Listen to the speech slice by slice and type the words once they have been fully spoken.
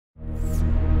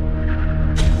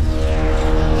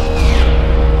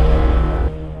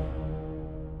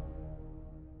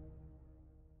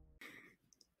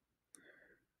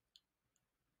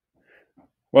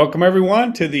Welcome,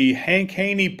 everyone, to the Hank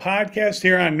Haney podcast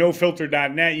here on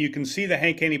nofilter.net. You can see the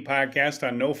Hank Haney podcast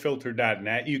on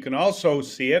nofilter.net. You can also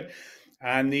see it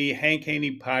on the Hank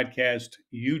Haney podcast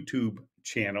YouTube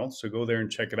channel. So go there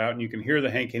and check it out. And you can hear the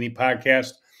Hank Haney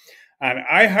podcast on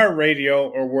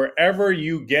iHeartRadio or wherever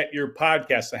you get your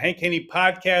podcasts. The Hank Haney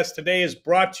podcast today is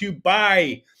brought to you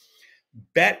by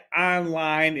Bet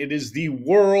Online. It is the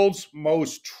world's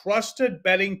most trusted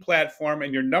betting platform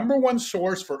and your number one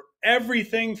source for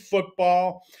everything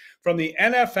football, from the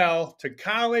NFL to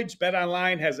college. Bet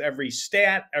Online has every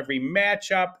stat, every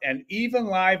matchup, and even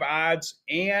live odds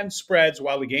and spreads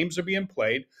while the games are being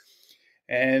played.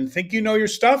 And think you know your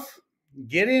stuff?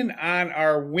 Get in on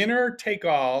our winner take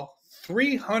all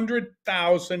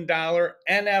 $300,000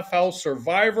 NFL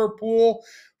Survivor pool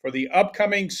for the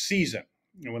upcoming season.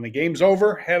 And when the game's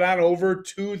over, head on over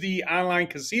to the online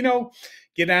casino,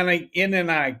 get in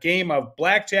a game of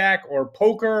blackjack or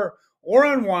poker, or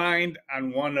unwind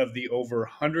on one of the over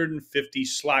 150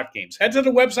 slot games. Head to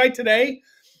the website today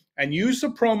and use the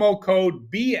promo code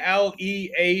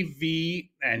BLEAV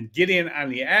and get in on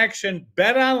the action.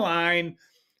 Bet Online,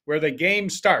 where the game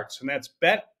starts, and that's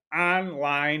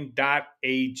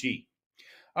betonline.ag.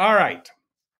 All right,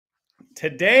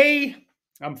 today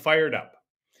I'm fired up.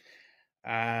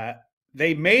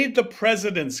 They made the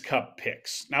President's Cup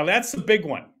picks. Now, that's the big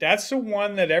one. That's the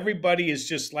one that everybody is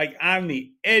just like on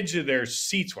the edge of their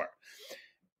seats for.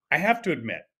 I have to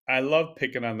admit, I love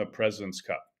picking on the President's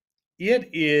Cup. It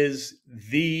is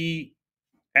the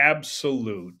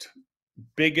absolute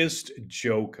biggest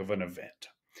joke of an event.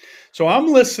 So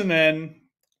I'm listening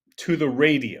to the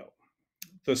radio,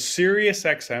 the Sirius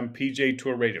XM PGA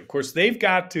Tour radio. Of course, they've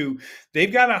got to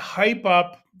hype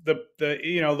up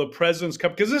the President's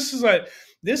Cup, because this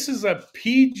is a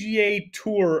PGA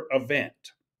Tour event.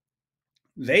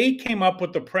 They came up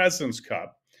with the President's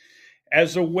Cup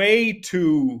as a way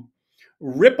to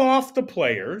rip off the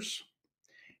players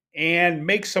and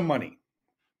make some money.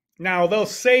 Now, they'll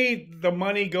say the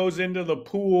money goes into the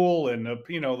pool and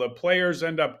the players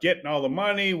end up getting all the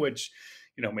money, which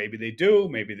maybe they do,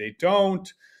 maybe they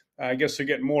don't. I guess they're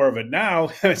getting more of it now.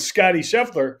 Scotty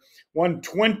Scheffler won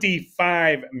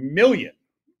 $25 million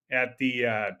at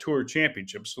the Tour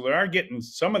Championship, so they are getting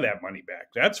some of that money back.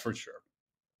 That's for sure.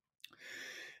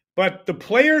 But the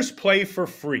players play for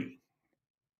free,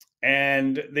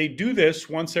 and they do this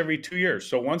once every 2 years.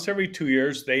 So once every 2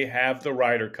 years, they have the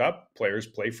Ryder Cup. Players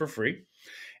play for free,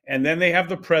 and then they have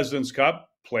the President's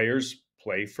Cup. Players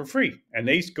play for free, and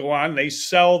they go on. They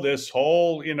sell this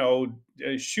whole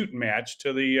shooting match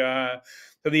to the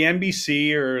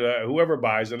NBC or whoever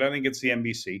buys it. I think it's the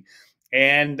NBC,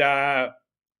 and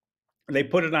they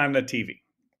put it on the TV,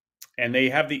 and they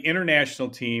have the international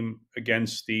team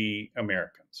against the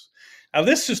Americans. Now,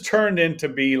 this has turned into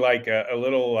be like a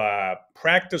little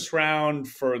practice round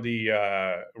for the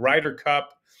Ryder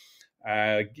Cup.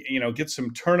 Get some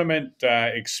tournament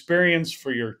experience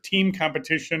for your team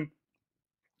competition.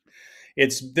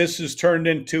 This has turned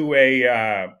into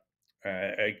a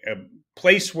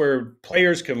place where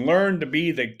players can learn to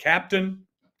be the captain.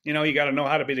 You got to know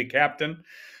how to be the captain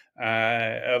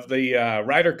of the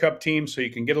Ryder Cup team, so you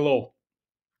can get a little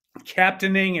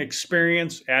captaining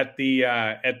experience at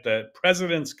the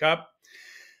President's Cup.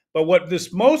 But what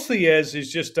this mostly is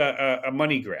just a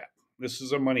money grab. This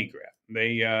is a money grab.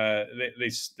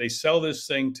 They sell this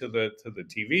thing to the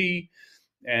TV,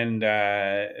 and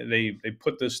they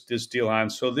put this deal on.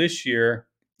 So this year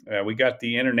we got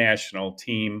the international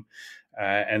team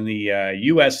and the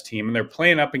U.S. team, and they're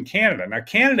playing up in Canada. Now,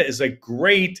 Canada is a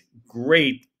great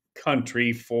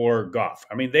country for golf.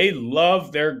 I mean, they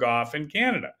love their golf in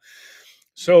Canada.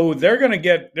 So they're going to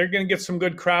get some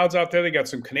good crowds out there. They got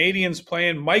some Canadians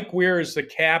playing. Mike Weir is the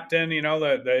captain,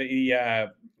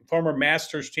 the former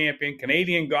Masters champion,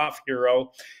 Canadian golf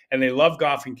hero, and they love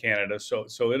golf in Canada. So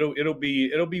it'll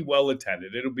be well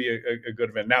attended. It'll be a good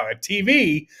event. Now, at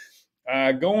TV,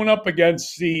 going up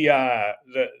against the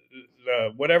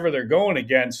whatever they're going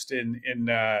against in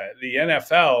the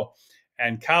NFL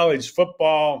and college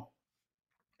football,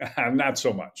 not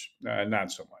so much,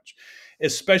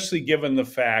 especially given the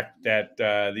fact that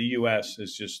the U.S.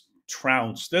 is just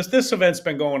trounced. This event's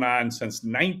been going on since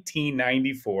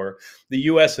 1994. The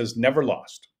U.S. has never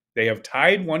lost. They have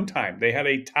tied one time. They had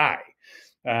a tie,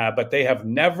 but they have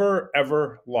never,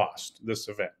 ever lost this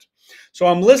event. So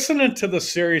I'm listening to the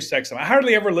Sirius XM. I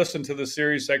hardly ever listen to the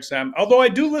Sirius XM, although I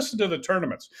do listen to the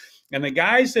tournaments. And the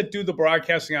guys that do the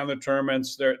broadcasting on the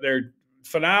tournaments, they're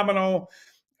phenomenal.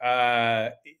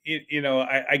 I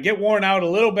get worn out a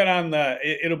little bit on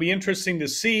it'll be interesting to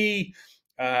see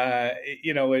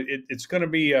It's going to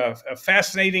be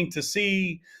fascinating to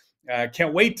see.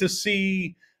 Can't wait to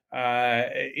see.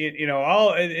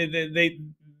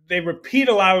 They repeat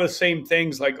a lot of the same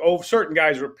things. Like, certain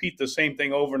guys repeat the same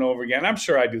thing over and over again. I'm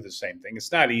sure I do the same thing.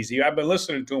 It's not easy. I've been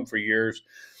listening to them for years,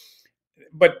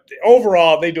 but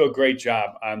overall, they do a great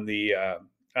job on the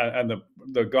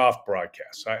golf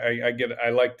broadcasts.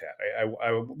 I like that.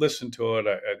 I listen to it,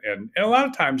 and a lot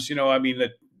of times,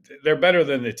 they're better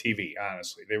than the TV.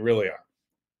 Honestly, they really are.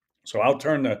 So I'll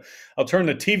turn the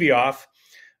TV off.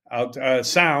 I'll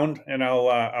sound, and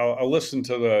I'll listen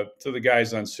to the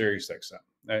guys on SiriusXM.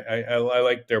 I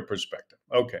like their perspective.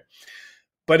 Okay.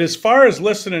 But as far as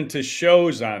listening to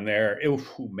shows on there,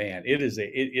 man,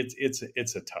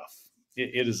 it's a tough.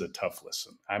 It is a tough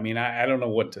listen. I mean, I don't know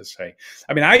what to say.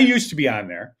 I mean, I used to be on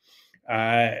there.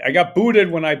 I got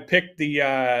booted when I picked the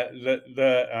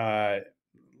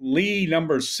Lee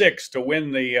 #6 to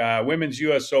win the Women's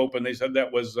U.S. Open. They said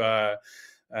that was I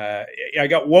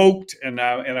got woked and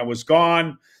I was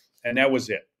gone, and that was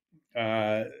it.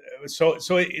 So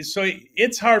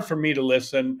it's hard for me to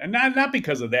listen, and not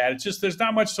because of that. It's just there's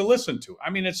not much to listen to. I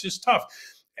mean, it's just tough.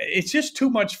 It's just too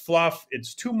much fluff.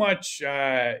 It's too much.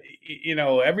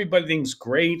 Everything's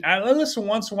great. I listen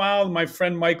once in a while to my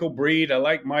friend Michael Breed. I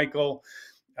like Michael.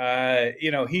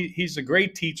 He's a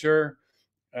great teacher.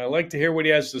 I like to hear what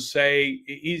he has to say.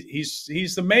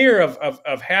 He's the mayor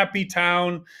of Happy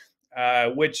Town,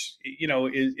 which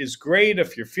is great.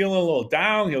 If you're feeling a little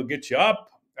down, he'll get you up.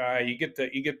 You get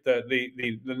the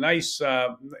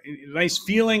nice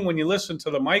feeling when you listen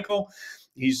to the Michael.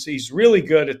 He's really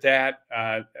good at that.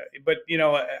 But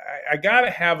I got to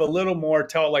have a little more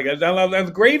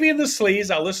the gravy and the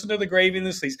sleaze. I'll listen to the gravy and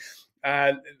the sleaze.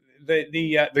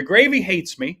 The gravy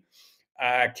hates me.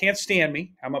 Can't stand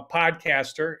me. I'm a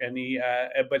podcaster,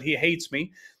 but he hates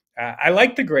me. I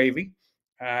like the gravy.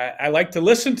 I like to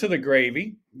listen to the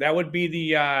gravy. That would be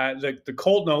the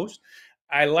cold nose.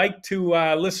 I like to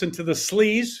listen to the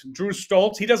sleaze, Drew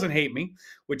Stoltz. He doesn't hate me,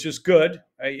 which is good.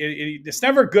 It's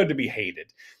never good to be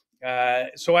hated.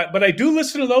 But I do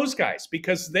listen to those guys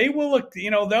because they will look.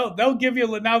 They'll give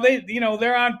you now.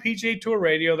 They're on PGA Tour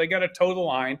radio. They got to toe the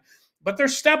line, but they're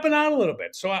stepping out a little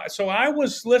bit. So I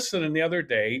was listening the other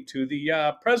day to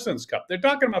the President's Cup. They're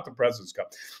talking about the President's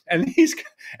Cup, and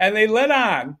they let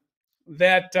on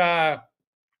that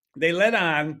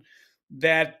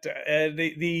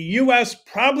the U.S.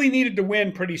 probably needed to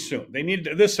win pretty soon.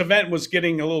 This event was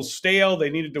getting a little stale. They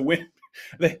needed to win.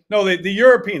 The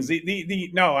Europeans.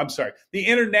 The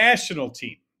international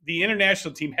team. The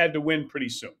international team had to win pretty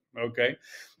soon. Okay,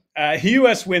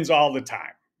 U.S. wins all the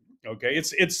time. Okay,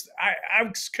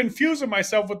 I'm confusing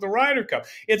myself with the Ryder Cup.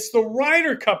 It's the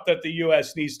Ryder Cup that the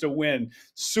U.S. needs to win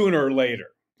sooner or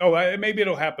later. Maybe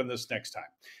it'll happen this next time.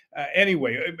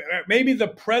 Anyway, maybe the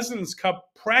President's Cup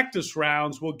practice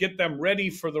rounds will get them ready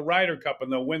for the Ryder Cup,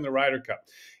 and they'll win the Ryder Cup.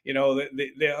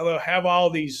 They'll have all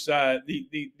this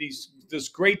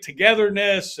great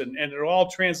togetherness, and it'll all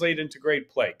translate into great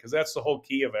play, because that's the whole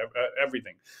key of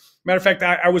everything. Matter of fact,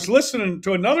 I was listening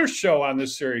to another show on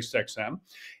this SiriusXM,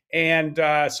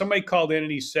 and somebody called in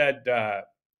and he said,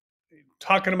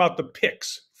 talking about the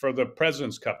picks for the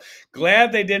President's Cup.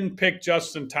 Glad they didn't pick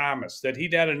Justin Thomas, that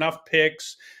he'd had enough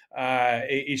picks.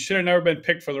 He should have never been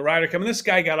picked for the Ryder Cup. And this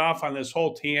guy got off on this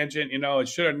whole tangent. It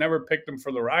should have never picked him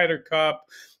for the Ryder Cup.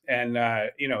 And,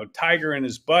 Tiger and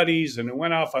his buddies, and it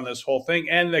went off on this whole thing.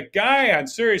 And the guy on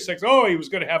Sirius said, he was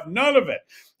going to have none of it.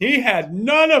 He had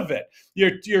none of it.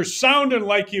 You're sounding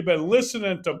like you've been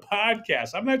listening to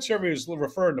podcasts. I'm not sure if he was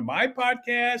referring to my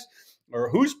podcast or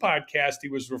whose podcast he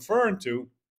was referring to.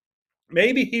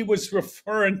 Maybe he was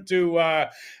referring to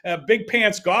Big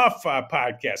Pants Golf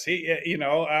podcast,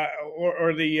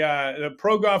 or the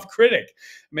Pro Golf Critic.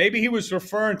 Maybe he was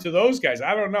referring to those guys.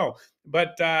 I don't know.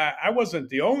 But I wasn't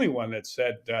the only one that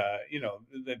said,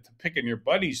 that picking your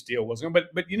buddies deal wasn't.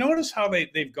 But you notice how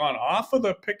they've gone off of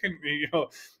the picking,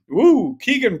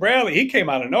 Keegan Bradley, he came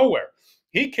out of nowhere.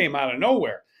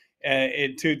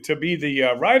 To be the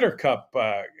Ryder Cup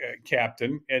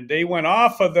captain, and they went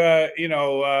off of the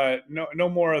no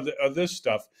more of this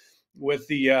stuff with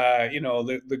the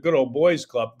the good old boys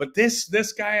club. But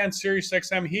this guy on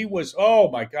SiriusXM, he was,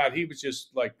 oh my God, he was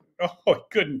just like, I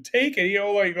couldn't take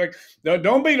it. No,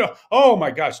 don't be, oh my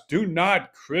gosh, do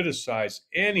not criticize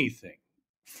anything.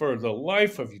 For the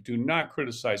life of you, do not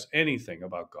criticize anything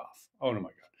about golf. Oh my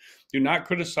God. Do not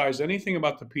criticize anything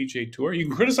about the PGA Tour. You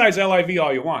can criticize LIV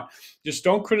all you want. Just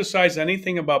don't criticize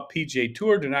anything about PGA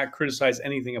Tour. Do not criticize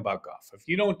anything about golf. If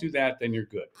you don't do that, then you're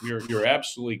good. You're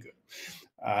absolutely good.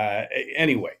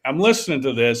 Anyway, I'm listening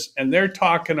to this, and they're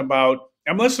talking about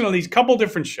I'm listening to these couple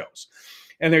different shows,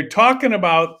 and they're talking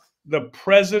about the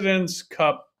President's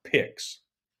Cup picks.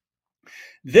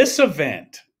 This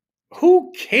event,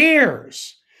 who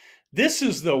cares? This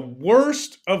is the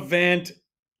worst event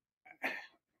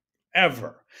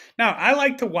ever. Now, I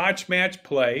like to watch match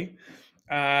play.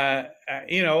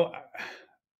 You know,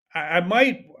 I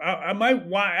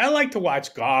like to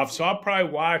watch golf, so I'll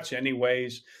probably watch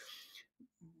anyways.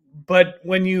 But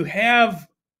when you have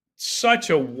such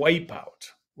a wipeout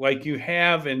like you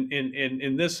have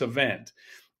in this event,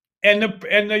 and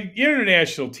the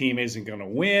international team isn't going to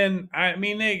win. I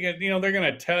mean, they're going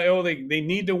to tell they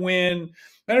need to win.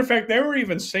 Matter of fact, they were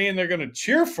even saying they're going to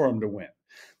cheer for them to win.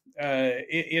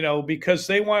 Because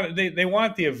they want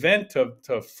the event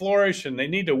to flourish, and they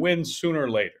need to win sooner or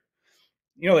later.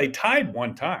 They tied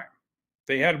one time.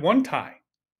 They had one tie.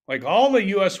 Like all the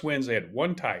U.S. wins, they had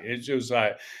one tie. It was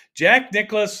Jack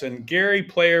Nicklaus and Gary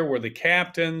Player were the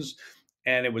captains,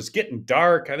 and it was getting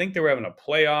dark. I think they were having a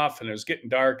playoff, and it was getting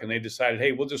dark, and they decided,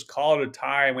 hey, we'll just call it a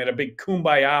tie. And we had a big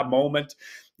kumbaya moment.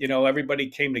 Everybody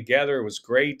came together. It was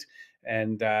great.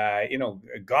 And,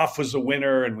 golf was a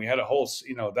winner, and we had a whole,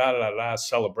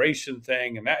 celebration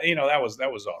thing. And that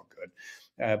was all good.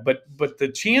 But the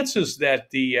chances that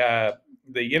the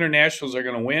internationals are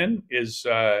going to win is,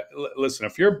 listen,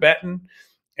 if you're betting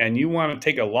and you want to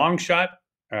take a long shot,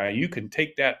 you can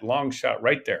take that long shot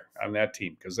right there on that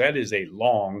team, because that is a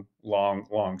long, long,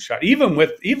 long shot. Even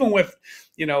with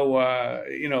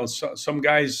some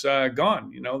guys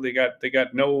gone. They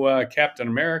got no Captain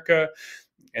America.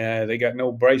 They got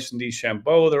no Bryson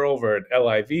DeChambeau. They're over at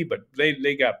LIV, but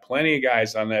they got plenty of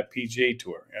guys on that PGA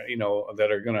Tour,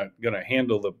 that are gonna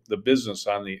handle the business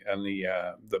on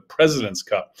the President's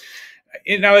Cup.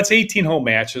 Now it's 18-hole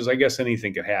matches. I guess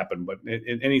anything can happen, but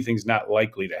anything's not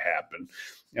likely to happen.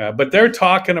 But they're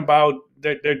talking about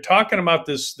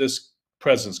this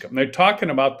President's Cup. And they're talking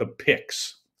about the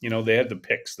picks. They had the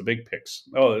picks, the big picks.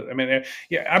 Oh, I mean,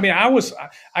 yeah. I mean,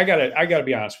 I gotta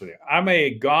be honest with you. I'm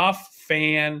a golf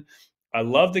fan. I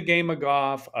love the game of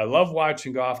golf. I love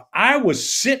watching golf. I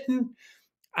was sitting.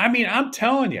 I mean, I'm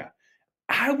telling you,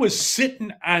 I was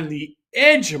sitting on the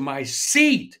edge of my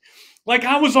seat. Like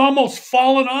I was almost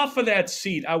falling off of that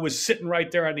seat. I was sitting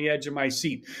right there on the edge of my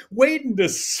seat, waiting to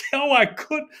sell. I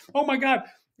could. Oh my God.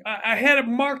 I had it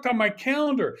marked on my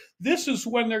calendar. This is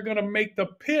when they're going to make the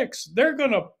picks. They're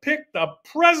going to pick the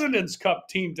President's Cup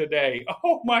team today.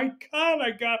 Oh my God!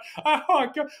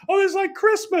 It's like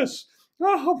Christmas.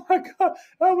 Oh my God!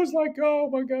 I was like, oh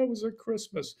my God, it was a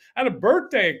Christmas. I had a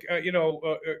birthday,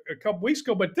 a couple weeks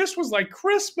ago, but this was like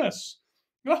Christmas.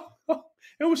 Oh,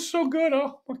 it was so good.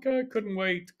 Oh my God, couldn't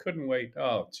wait.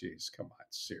 Oh geez, come on,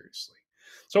 seriously.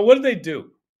 So what did they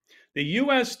do? The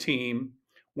U.S. team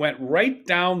went right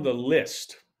down the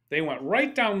list. They went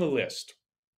right down the list.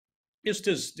 This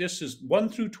is 1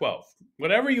 through 12,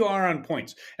 whatever you are on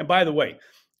points. And by the way,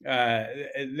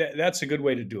 that's a good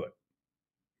way to do it,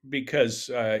 because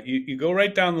you go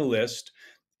right down the list,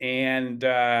 and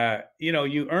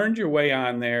you earned your way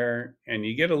on there, and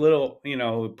you get a little,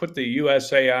 put the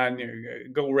USA on,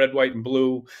 go red, white, and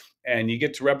blue, and you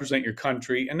get to represent your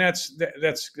country, and that's good.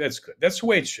 That's the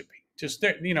way it should be. Just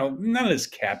none of this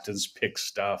captain's pick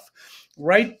stuff.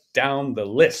 Right down the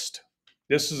list.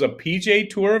 This is a PGA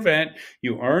Tour event.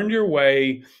 You earned your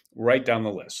way right down the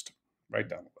list. Right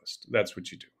down the list. That's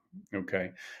what you do.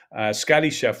 Okay. Scotty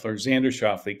Scheffler, Xander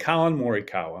Schauffele, Colin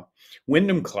Morikawa,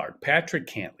 Wyndham Clark, Patrick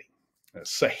Cantlay,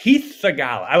 Sahith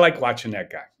Theegala. I like watching that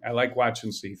guy. I like watching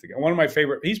Sahith Theegala. One of my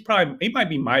favorite. He might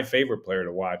be my favorite player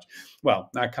to watch. Well,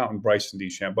 not counting Bryson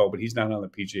DeChambeau, but he's not on the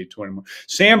PGA Tour anymore.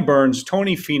 Sam Burns,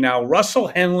 Tony Finau, Russell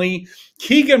Henley,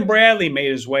 Keegan Bradley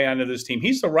made his way onto this team.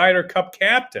 He's the Ryder Cup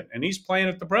captain, and he's playing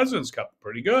at the President's Cup.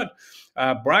 Pretty good.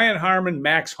 Brian Harman,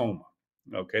 Max Homa.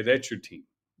 Okay, that's your team.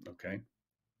 Okay.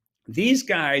 These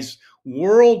guys,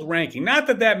 world ranking, not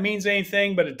that means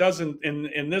anything, but it doesn't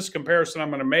in this comparison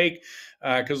I'm going to make,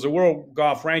 because the world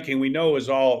golf ranking we know is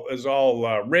all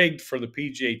rigged for the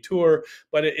PGA Tour,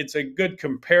 but it's a good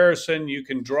comparison you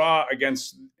can draw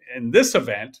against in this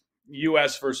event,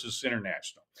 U.S. versus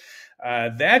international.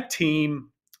 That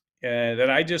team that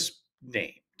I just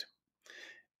named,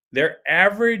 their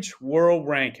average world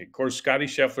ranking, of course, Scotty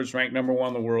Scheffler's ranked number 1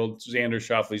 in the world, Xander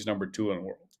Schauffele's number 2 in the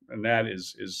world. And that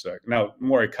is now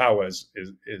Morikawa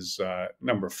is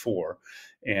number 4,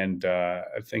 and I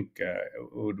think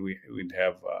we'd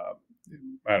have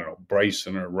I don't know,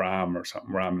 Bryson or Rahm or something.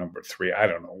 Rahm number 3. I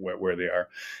don't know where they are.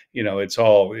 It's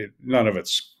all none of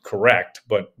it's correct,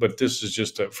 but this is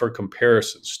just for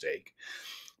comparison's sake.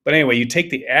 But anyway, you take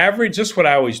the average. This is what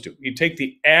I always do. You take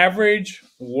the average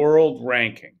world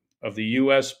ranking of the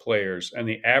U.S. players and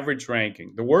the average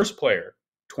ranking, the worst player,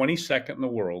 22nd in the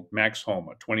world, Max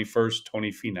Homa, 21st,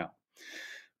 Tony Finau.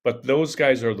 But those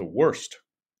guys are the worst.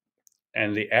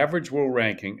 And the average world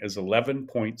ranking is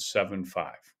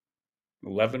 11.75.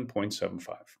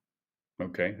 11.75.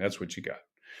 Okay, that's what you got.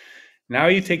 Now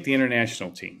you take the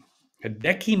international team.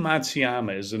 Hideki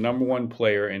Matsuyama is the number one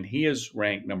player, and he is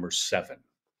ranked number 7.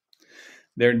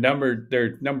 Their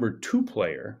number 2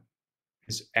 player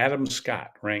is Adam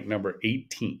Scott, ranked number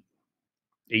 18.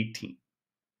 18.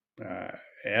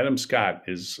 Adam Scott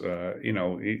is,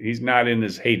 he's not in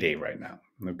his heyday right now.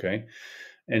 Okay.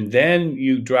 And then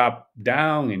you drop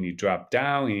down and you drop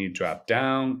down and you drop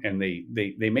down, and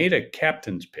they made a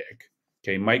captain's pick.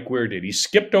 Okay, Mike Weir did. He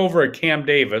skipped over a Cam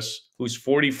Davis, who's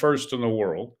 41st in the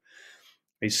world.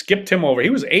 They skipped him over. He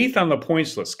was 8th on the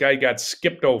points list. Guy got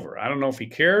skipped over. I don't know if he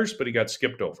cares, but he got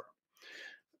skipped over.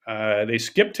 They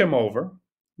skipped him over.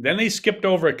 Then they skipped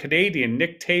over a Canadian,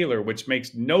 Nick Taylor, which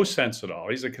makes no sense at all.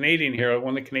 He's a Canadian hero,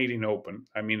 won the Canadian Open.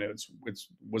 I mean, this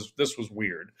was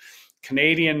weird.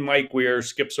 Canadian Mike Weir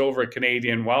skips over a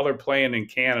Canadian while they're playing in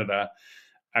Canada.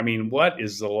 I mean, what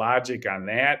is the logic on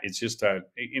that? It's just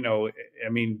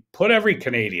put every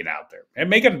Canadian out there and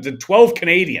make it to 12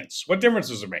 Canadians. What difference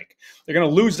does it make? They're going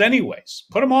to lose anyways.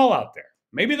 Put them all out there.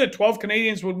 Maybe the 12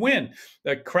 Canadians would win.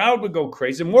 The crowd would go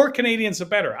crazy. More Canadians, the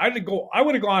better. I would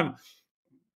have gone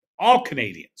all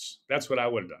Canadians. That's what I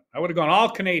would have done. I would have gone all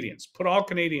Canadians. Put all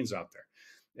Canadians out there.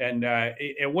 And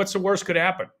what's the worst could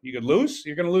happen? You could lose.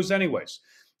 You're going to lose anyways.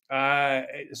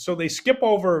 So they skip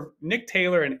over Nick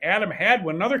Taylor and Adam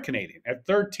Hadwin, another Canadian, at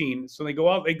 13. So they go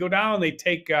out, they go down, they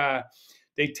take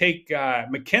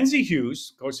Mackenzie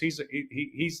Hughes. Of course, he's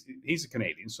a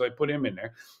Canadian, so they put him in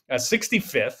there,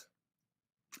 65th,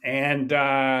 and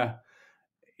that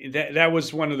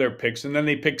was one of their picks. And then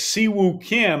they picked Siwoo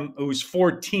Kim, who's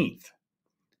 14th.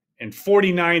 And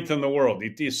 49th in the world.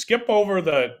 You skip over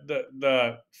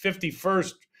the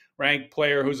 51st ranked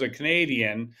player who's a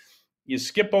Canadian. You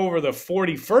skip over the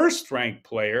 41st ranked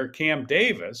player, Cam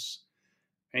Davis,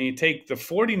 and you take the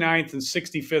 49th and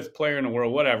 65th player in the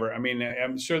world, whatever. I mean,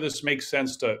 I'm sure this makes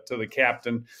sense to the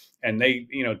captain, and they,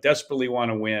 desperately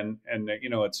want to win. And,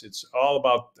 it's all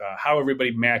about how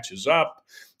everybody matches up,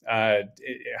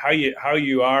 how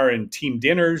you are in team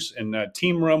dinners and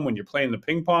team room when you're playing the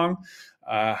ping pong.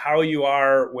 How you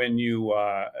are when you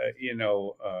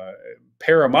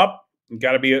pair them up.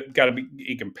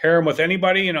 You can pair them with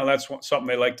anybody. That's something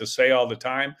they like to say all the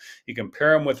time. You can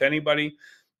pair them with anybody.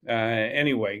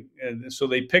 Anyway, so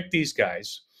they pick these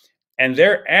guys, and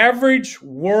their average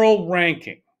world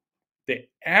ranking, the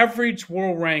average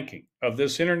world ranking of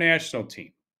this international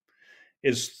team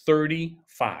is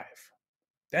 35.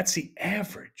 That's the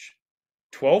average.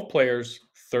 12 players,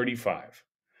 35.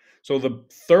 So the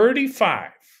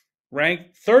 35th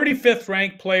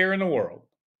ranked player in the world,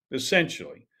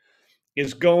 essentially,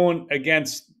 is going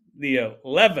against the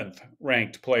 11th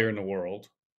ranked player in the world,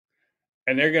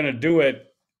 and they're going to do it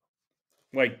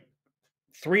like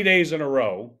 3 days in a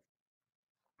row.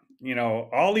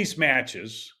 All these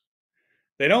matches.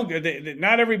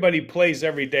 Not everybody plays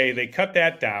every day. They cut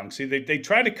that down. See, they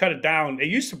try to cut it down. They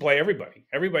used to play everybody.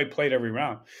 Everybody played every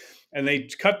round. And they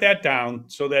cut that down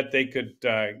so that they could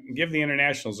give the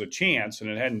internationals a chance, and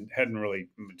it hadn't really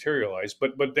materialized.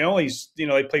 But they only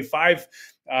they play 5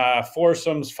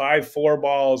 foursomes, 5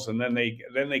 4-balls, and then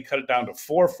they cut it down to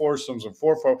 4 foursomes and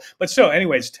 4. But still,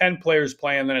 anyways, 10 players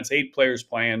playing, then it's 8 players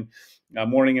playing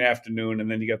morning and afternoon,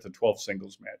 and then you got the 12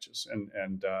 singles matches,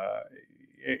 and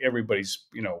everybody's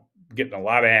getting a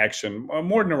lot of action,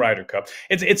 more than the Ryder Cup.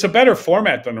 It's a better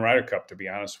format than the Ryder Cup, to be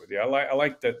honest with you. I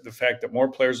like the fact that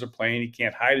more players are playing. You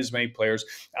can't hide as many players.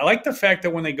 I like the fact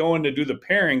that when they go in to do the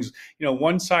pairings,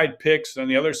 one side picks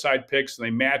and the other side picks, and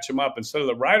they match them up. Instead of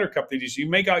the Ryder Cup, you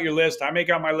make out your list, I make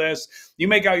out my list, you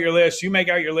make out your list, you make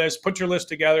out your list, put your list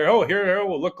together. Oh, here,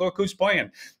 look who's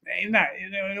playing.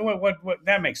 What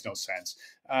that makes no sense.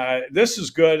 This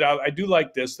is good. I do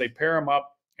like this. They pair them up.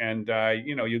 And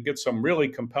you get some really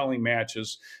compelling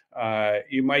matches.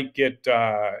 You might get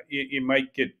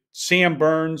Sam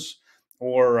Burns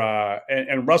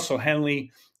and Russell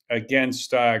Henley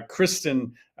against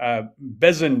Kristen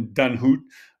Bezendenhout,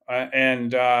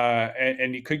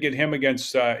 and you could get him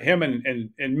against him and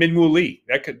Minwoo Lee.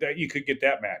 You could get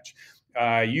that match.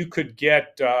 You could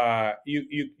get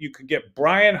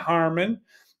Brian Harman,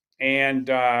 and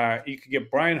you could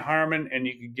get Brian Harman, and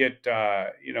you could get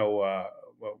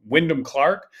Wyndham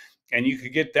Clark, and you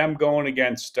could get them going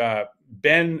against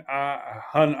Ben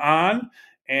Hun An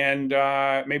and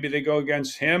maybe they go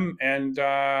against him, and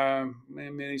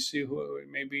maybe see who,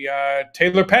 maybe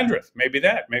Taylor Pendrith, maybe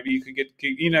you could get,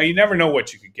 you never know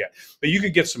what you could get, but you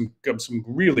could get some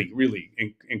really, really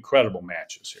incredible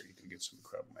matches here. You could get some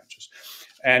incredible matches,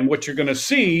 and what you're going to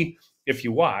see if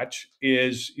you watch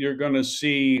is you're going to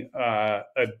see a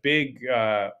big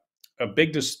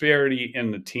disparity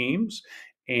in the teams.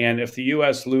 And if the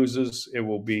U.S. loses, it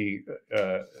will be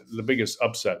the biggest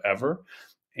upset ever.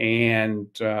 And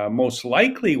most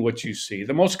likely what you see,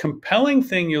 the most compelling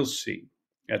thing you'll see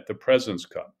at the President's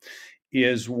Cup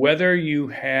is whether you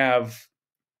have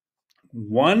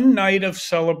one night of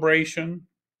celebration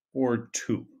or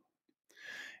two.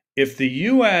 If the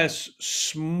U.S.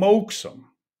 smokes them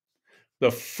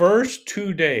the first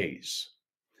 2 days,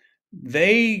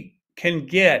 they can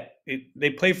get, they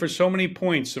play for so many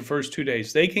points the first 2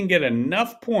 days, they can get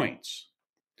enough points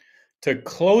to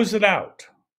close it out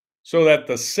so that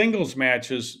the singles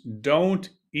matches don't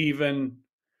even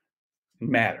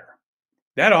matter.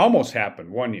 That almost happened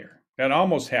one year.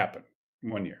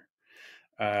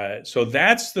 So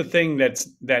that's the thing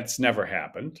that's never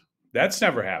happened. That's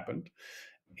never happened.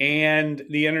 And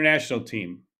the international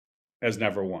team has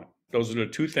never won. Those are the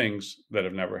two things that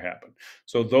have never happened.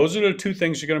 So those are the two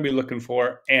things you're going to be looking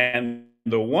for. And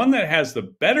the one that has the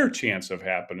better chance of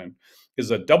happening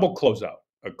is a double closeout.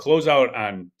 A closeout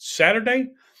on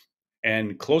Saturday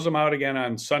and close them out again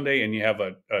on Sunday, and you have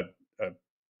a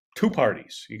two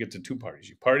parties. You get to two parties.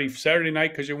 You party Saturday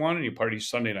night because you won, and you party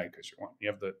Sunday night because you won. You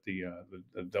have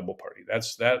the double party.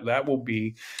 That will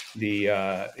be the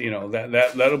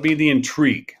that'll be the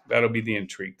intrigue. That'll be the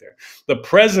intrigue there. The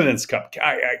President's Cup.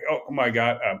 Oh my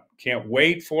God, can't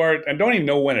wait for it. I don't even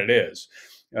know when it is,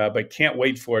 but can't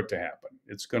wait for it to happen.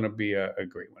 It's going to be a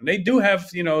great one. They do have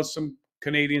some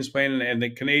Canadians playing, and the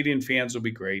Canadian fans will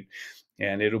be great,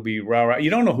 and it'll be rah-rah. You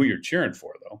don't know who you're cheering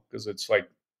for though, because it's like.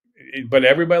 But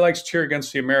everybody likes to cheer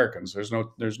against the Americans. There's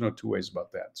no two ways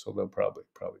about that. So they'll probably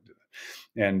do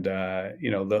that. And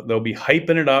they'll be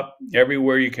hyping it up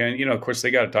everywhere you can. Of course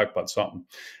they got to talk about something.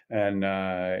 And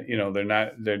they're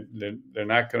not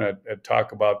going to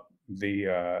talk about the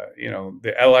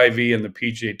LIV and the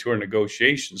PGA Tour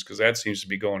negotiations, because that seems to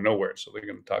be going nowhere. So they're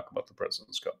going to talk about the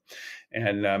President's Cup.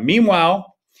 And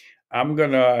meanwhile, I'm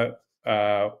going to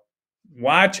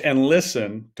watch and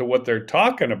listen to what they're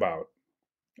talking about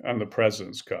on the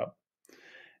President's Cup.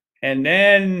 And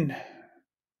then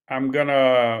I'm going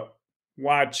to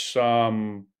watch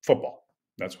some football.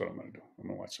 That's what I'm going to do. I'm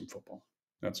going to watch some football.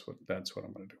 That's what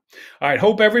I'm going to do. All right.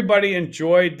 Hope everybody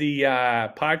enjoyed the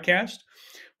podcast.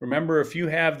 Remember, if you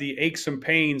have the aches and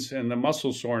pains and the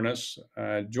muscle soreness,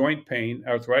 joint pain,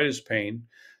 arthritis pain,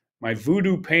 my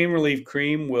Voodoo Pain Relief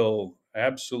Cream will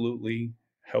absolutely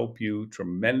help you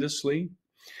tremendously.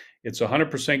 It's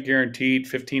 100% guaranteed,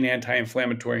 15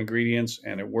 anti-inflammatory ingredients,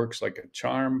 and it works like a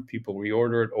charm. People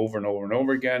reorder it over and over and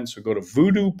over again. So go to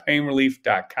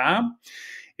voodoopainrelief.com.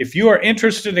 If you are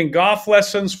interested in golf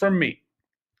lessons from me,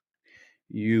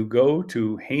 you go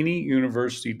to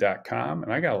haneyuniversity.com,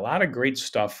 and I got a lot of great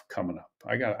stuff coming up.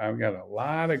 I've got a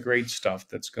lot of great stuff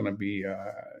that's going to be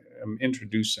I'm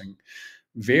introducing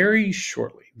very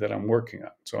shortly that I'm working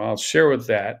on. So I'll share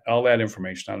all that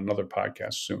information on another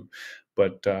podcast soon.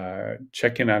 But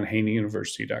check in on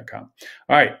haneyuniversity.com.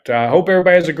 All right. Hope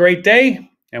everybody has a great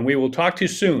day, and we will talk to you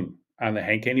soon on the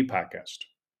Hank Haney Podcast.